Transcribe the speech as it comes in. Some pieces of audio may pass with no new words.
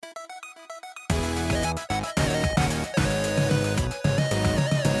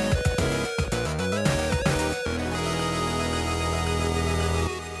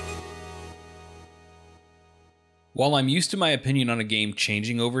While I'm used to my opinion on a game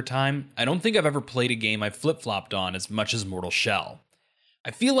changing over time, I don't think I've ever played a game I've flip flopped on as much as Mortal Shell. I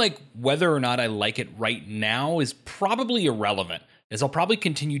feel like whether or not I like it right now is probably irrelevant, as I'll probably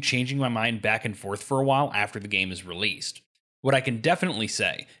continue changing my mind back and forth for a while after the game is released. What I can definitely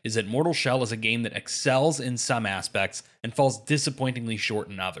say is that Mortal Shell is a game that excels in some aspects and falls disappointingly short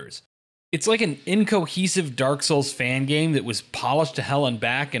in others. It's like an incohesive Dark Souls fan game that was polished to hell and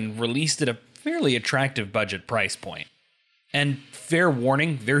back and released at a fairly attractive budget price point. And fair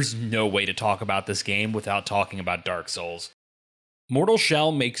warning, there's no way to talk about this game without talking about Dark Souls. Mortal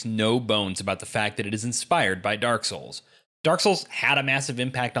Shell makes no bones about the fact that it is inspired by Dark Souls. Dark Souls had a massive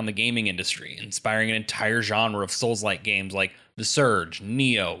impact on the gaming industry, inspiring an entire genre of Souls-like games like The Surge,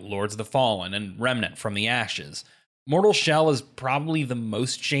 Neo, Lords of the Fallen, and Remnant from the Ashes. Mortal Shell is probably the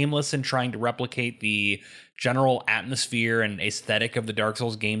most shameless in trying to replicate the general atmosphere and aesthetic of the Dark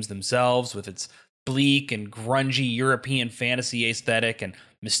Souls games themselves, with its bleak and grungy European fantasy aesthetic and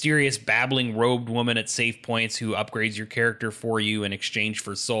mysterious babbling robed woman at save points who upgrades your character for you in exchange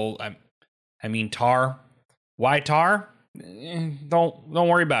for Tar. Why Tar? Don't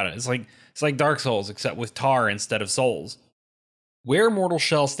worry about it. It's like Dark Souls except with Tar instead of souls. Where Mortal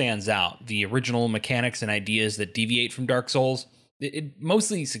Shell stands out, the original mechanics and ideas that deviate from Dark Souls, it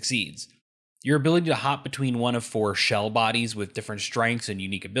mostly succeeds. Your ability to hop between one of 4 shell bodies with different strengths and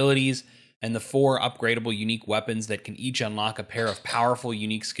unique abilities, and the 4 upgradable unique weapons that can each unlock a pair of powerful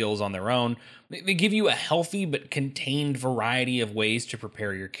unique skills on their own, they give you a healthy but contained variety of ways to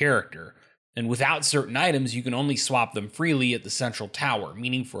prepare your character. And without certain items, you can only swap them freely at the central tower,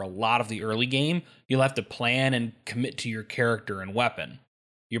 meaning for a lot of the early game, you'll have to plan and commit to your character and weapon.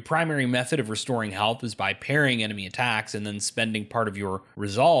 Your primary method of restoring health is by parrying enemy attacks and then spending part of your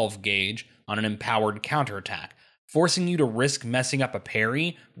resolve gauge on an empowered counterattack, forcing you to risk messing up a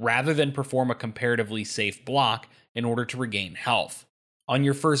parry rather than perform a comparatively safe block in order to regain health. On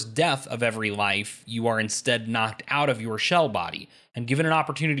your first death of every life, you are instead knocked out of your shell body and given an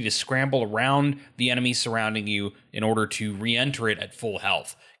opportunity to scramble around the enemy surrounding you in order to re-enter it at full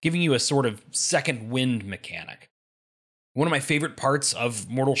health, giving you a sort of second wind mechanic. One of my favorite parts of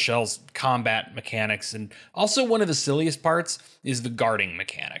Mortal Shell's combat mechanics, and also one of the silliest parts, is the guarding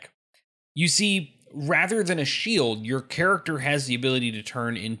mechanic. You see, rather than a shield, your character has the ability to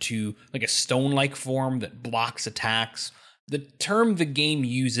turn into like a stone-like form that blocks attacks. The term the game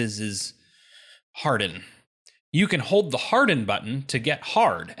uses is harden. You can hold the harden button to get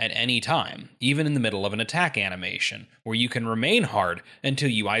hard at any time, even in the middle of an attack animation, where you can remain hard until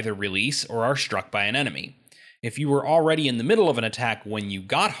you either release or are struck by an enemy. If you were already in the middle of an attack when you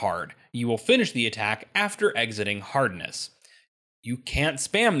got hard, you will finish the attack after exiting hardness. You can't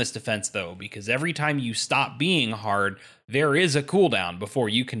spam this defense though, because every time you stop being hard, there is a cooldown before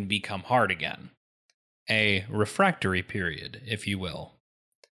you can become hard again. A refractory period, if you will.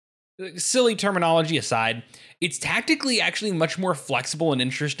 Silly terminology aside, it's tactically actually much more flexible and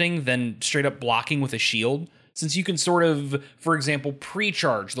interesting than straight up blocking with a shield, since you can sort of, for example,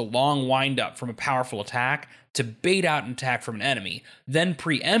 pre-charge the long wind-up from a powerful attack to bait out an attack from an enemy, then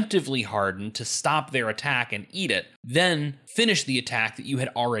preemptively harden to stop their attack and eat it, then finish the attack that you had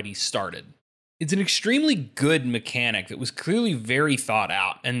already started. It's an extremely good mechanic that was clearly very thought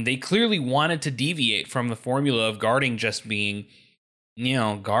out, and they clearly wanted to deviate from the formula of guarding just being,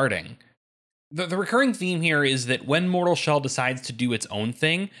 guarding. The recurring theme here is that when Mortal Shell decides to do its own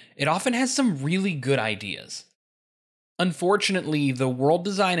thing, it often has some really good ideas. Unfortunately, the world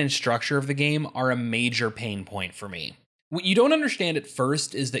design and structure of the game are a major pain point for me. What you don't understand at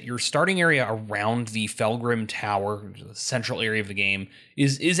first is that your starting area around the Felgrim Tower, the central area of the game,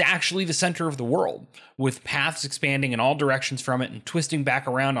 is actually the center of the world, with paths expanding in all directions from it and twisting back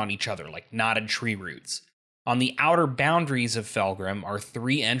around on each other like knotted tree roots. On the outer boundaries of Felgrim are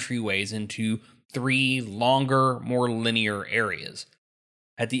 3 entryways into 3 longer, more linear areas.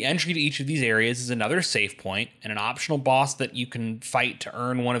 At the entry to each of these areas is another save point and an optional boss that you can fight to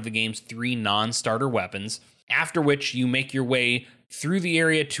earn one of the game's 3 non-starter weapons, after which you make your way through the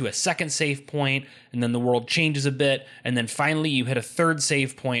area to a second save point, and then the world changes a bit, and then finally you hit a third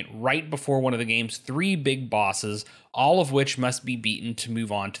save point right before one of the game's 3 big bosses, all of which must be beaten to move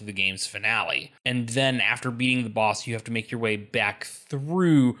on to the game's finale. And then after beating the boss, you have to make your way back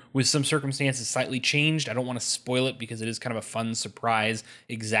through with some circumstances slightly changed. I don't want to spoil it because it is kind of a fun surprise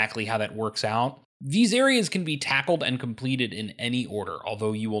exactly how that works out. These areas can be tackled and completed in any order,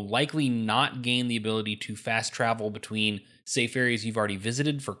 although you will likely not gain the ability to fast travel between safe areas you've already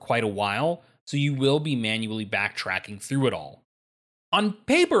visited for quite a while, so you will be manually backtracking through it all. On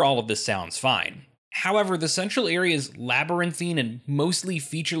paper, all of this sounds fine. However, the central area's labyrinthine and mostly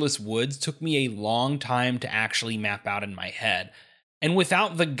featureless woods took me a long time to actually map out in my head. And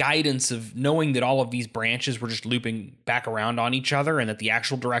without the guidance of knowing that all of these branches were just looping back around on each other and that the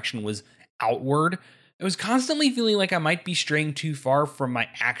actual direction was outward, I was constantly feeling like I might be straying too far from my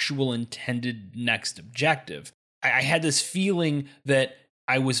actual intended next objective. I had this feeling that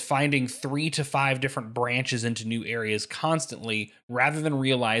I was finding 3 to 5 different branches into new areas constantly, rather than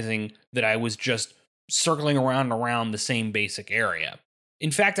realizing that I was just circling around and around the same basic area.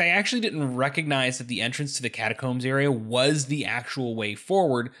 In fact, I actually didn't recognize that the entrance to the catacombs area was the actual way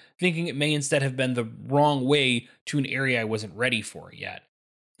forward, thinking it may instead have been the wrong way to an area I wasn't ready for yet.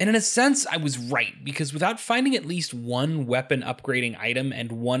 And in a sense, I was right, because without finding at least one weapon upgrading item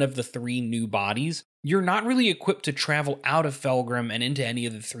and one of the 3 new bodies, you're not really equipped to travel out of Felgrim and into any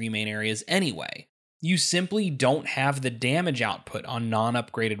of the 3 main areas anyway. You simply don't have the damage output on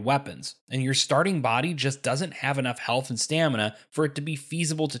non-upgraded weapons, and your starting body just doesn't have enough health and stamina for it to be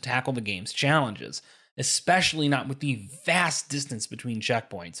feasible to tackle the game's challenges, especially not with the vast distance between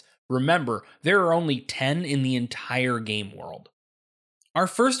checkpoints. Remember, there are only 10 in the entire game world. Our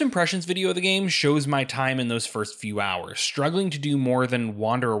first impressions video of the game shows my time in those first few hours, struggling to do more than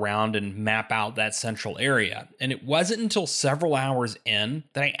wander around and map out that central area, and it wasn't until several hours in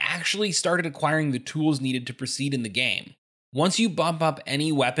that I actually started acquiring the tools needed to proceed in the game. Once you bump up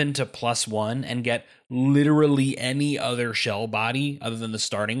any weapon to +1 and get literally any other shell body other than the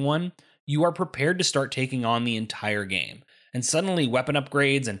starting one, you are prepared to start taking on the entire game, and suddenly weapon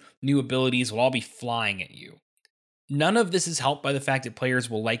upgrades and new abilities will all be flying at you. None of this is helped by the fact that players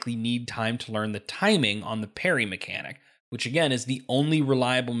will likely need time to learn the timing on the parry mechanic, which again is the only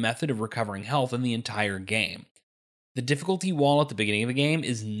reliable method of recovering health in the entire game. The difficulty wall at the beginning of the game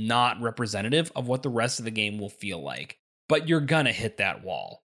is not representative of what the rest of the game will feel like, but you're gonna hit that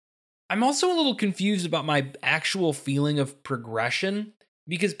wall. I'm also a little confused about my actual feeling of progression,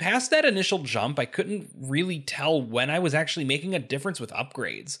 because past that initial jump, I couldn't really tell when I was actually making a difference with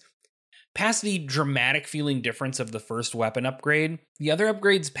upgrades. Past the dramatic feeling difference of the first weapon upgrade, the other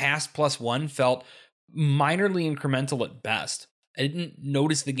upgrades past +1 felt minorly incremental at best. I didn't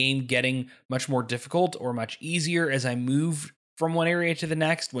notice the game getting much more difficult or much easier as I moved from one area to the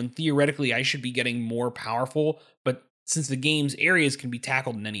next, when theoretically I should be getting more powerful, but since the game's areas can be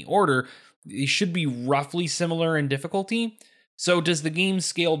tackled in any order, they should be roughly similar in difficulty. So does the game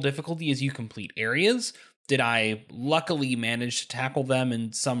scale difficulty as you complete areas? Did I luckily manage to tackle them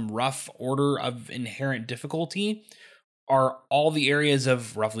in some rough order of inherent difficulty? Are all the areas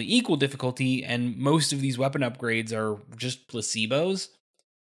of roughly equal difficulty, and most of these weapon upgrades are just placebos?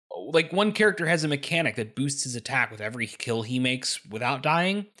 Like, one character has a mechanic that boosts his attack with every kill he makes without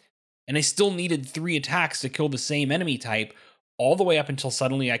dying, and I still needed 3 attacks to kill the same enemy type, all the way up until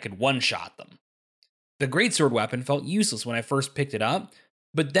suddenly I could one-shot them. The greatsword weapon felt useless when I first picked it up,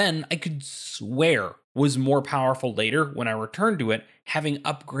 but then I could swear was more powerful later when I returned to it, having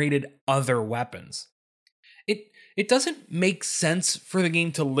upgraded other weapons. It doesn't make sense for the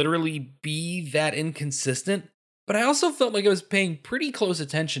game to literally be that inconsistent, but I also felt like I was paying pretty close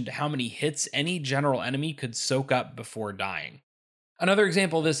attention to how many hits any general enemy could soak up before dying. Another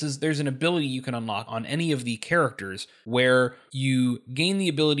example of this is there's an ability you can unlock on any of the characters where you gain the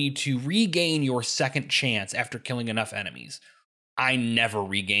ability to regain your second chance after killing enough enemies. I never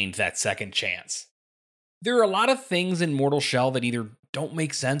regained that second chance. There are a lot of things in Mortal Shell that either don't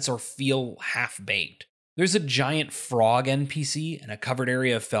make sense or feel half-baked. There's a giant frog NPC in a covered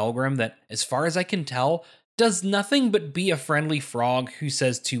area of Felgrim that, as far as I can tell, does nothing but be a friendly frog who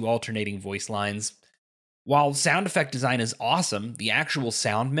says 2 alternating voice lines. While sound effect design is awesome, the actual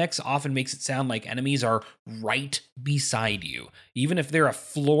sound mix often makes it sound like enemies are right beside you, even if they're a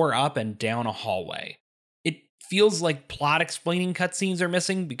floor up and down a hallway. Feels like plot explaining cutscenes are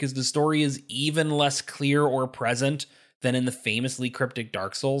missing because the story is even less clear or present than in the famously cryptic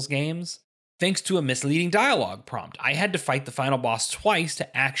Dark Souls games. Thanks to a misleading dialogue prompt, I had to fight the final boss twice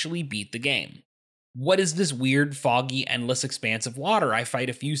to actually beat the game. What is this weird, foggy, endless expanse of water I fight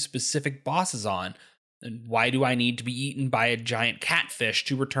a few specific bosses on? And why do I need to be eaten by a giant catfish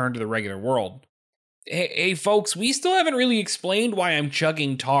to return to the regular world? Hey folks, we still haven't really explained why I'm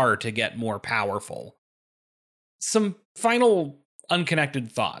chugging tar to get more powerful. Some final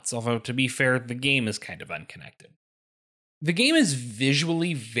unconnected thoughts, although to be fair, the game is kind of unconnected. The game is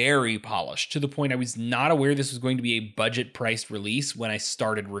visually very polished, to the point I was not aware this was going to be a budget-priced release when I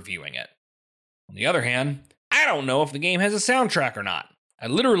started reviewing it. On the other hand, I don't know if the game has a soundtrack or not. I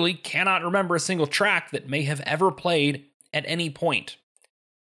literally cannot remember a single track that may have ever played at any point.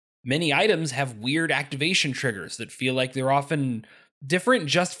 Many items have weird activation triggers that feel like they're often Different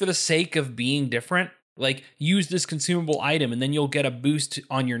just for the sake of being different. Like, use this consumable item and then you'll get a boost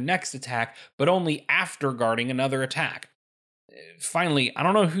on your next attack, but only after guarding another attack. Finally, I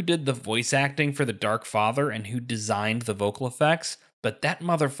don't know who did the voice acting for the Dark Father and who designed the vocal effects, but that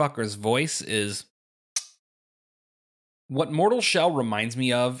motherfucker's voice is... What Mortal Shell reminds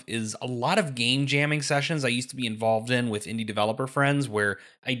me of is a lot of game jamming sessions I used to be involved in with indie developer friends where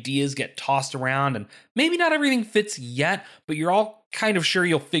ideas get tossed around and maybe not everything fits yet, but you're all kind of sure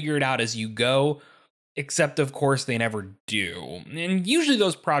you'll figure it out as you go. Except, of course, they never do. And usually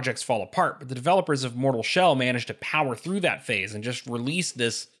those projects fall apart, but the developers of Mortal Shell managed to power through that phase and just release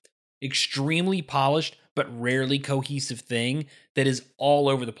this extremely polished but rarely cohesive thing that is all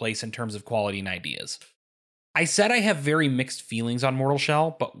over the place in terms of quality and ideas. I said I have very mixed feelings on Mortal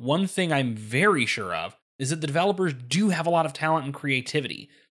Shell, but one thing I'm very sure of is that the developers do have a lot of talent and creativity,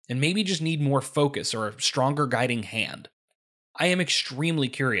 and maybe just need more focus or a stronger guiding hand. I am extremely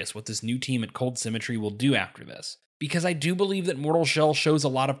curious what this new team at Cold Symmetry will do after this, because I do believe that Mortal Shell shows a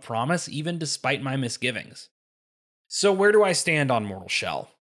lot of promise even despite my misgivings. So where do I stand on Mortal Shell?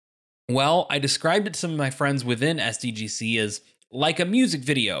 Well, I described it to some of my friends within SDGC as like a music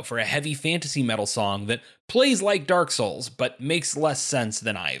video for a heavy fantasy metal song that plays like Dark Souls, but makes less sense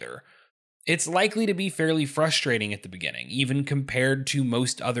than either. It's likely to be fairly frustrating at the beginning, even compared to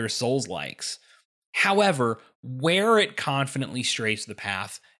most other Souls-likes. However, where it confidently strays the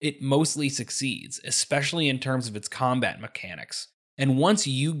path, it mostly succeeds, especially in terms of its combat mechanics. And once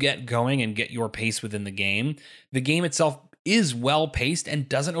you get going and get your pace within the game itself is well-paced and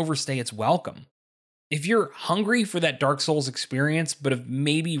doesn't overstay its welcome. If you're hungry for that Dark Souls experience, but have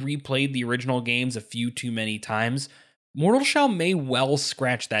maybe replayed the original games a few too many times, Mortal Shell may well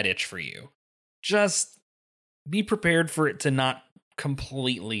scratch that itch for you. Just be prepared for it to not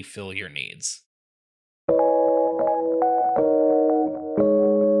completely fill your needs.